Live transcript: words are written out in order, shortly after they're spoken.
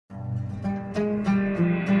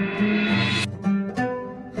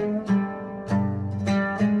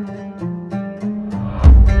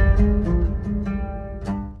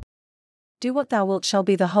Do what thou wilt shall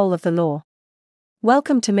be the whole of the law.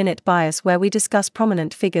 Welcome to Minute Bias, where we discuss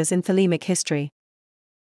prominent figures in Thelemic history.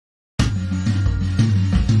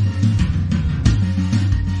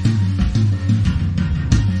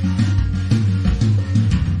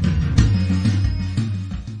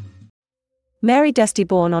 Mary Desti,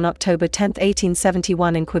 born on October 10,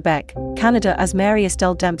 1871 in Quebec, Canada as Mary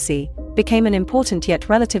Estelle Dempsey, became an important yet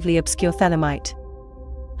relatively obscure Thelemite.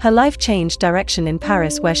 Her life changed direction in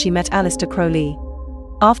Paris, where she met Aleister Crowley.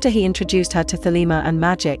 After he introduced her to Thelema and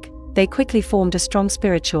magic, they quickly formed a strong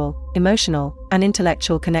spiritual, emotional, and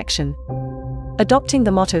intellectual connection. Adopting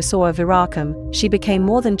the motto Soror Virakam, she became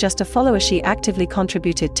more than just a follower. She actively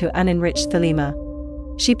contributed to and enriched Thelema.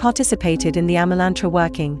 She participated in the Amelantra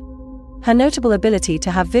working. Her notable ability to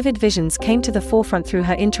have vivid visions came to the forefront through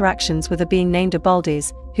her interactions with a being named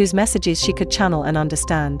Ab-ul-Diz, whose messages she could channel and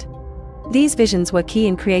understand. These visions were key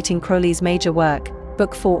in creating Crowley's major work,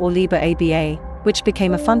 Book 4 or Liber Aba, which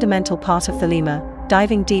became a fundamental part of Thelema,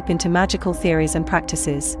 diving deep into magical theories and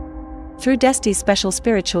practices. Through Desti's special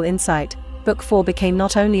spiritual insight, Book 4 became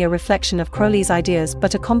not only a reflection of Crowley's ideas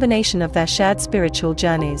but a combination of their shared spiritual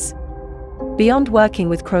journeys. Beyond working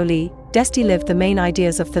with Crowley, Desti lived the main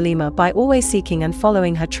ideas of Thelema by always seeking and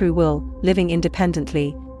following her true will, living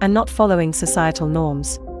independently, and not following societal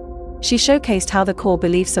norms. She showcased how the core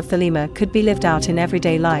beliefs of Thelema could be lived out in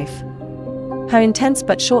everyday life. Her intense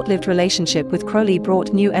but short-lived relationship with Crowley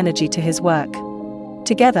brought new energy to his work.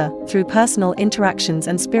 Together, through personal interactions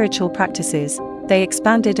and spiritual practices, they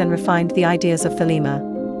expanded and refined the ideas of Thelema.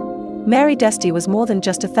 Mary Desti was more than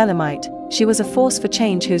just a Thelemite, she was a force for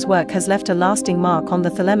change whose work has left a lasting mark on the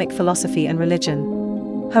Thelemic philosophy and religion.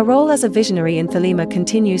 Her role as a visionary in Thelema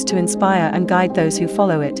continues to inspire and guide those who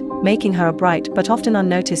follow it, making her a bright but often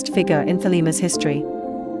unnoticed figure in Thelema's history.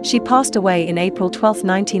 She passed away in April 12,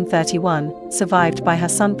 1931, survived by her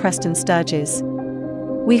son Preston Sturges.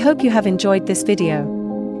 We hope you have enjoyed this video.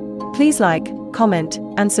 Please like, comment,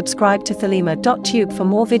 and subscribe to Thelema.tube for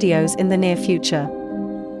more videos in the near future.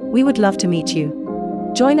 We would love to meet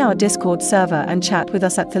you. Join our Discord server and chat with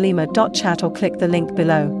us at Thelema.chat or click the link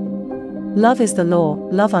below. Love is the law,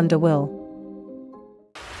 love under will.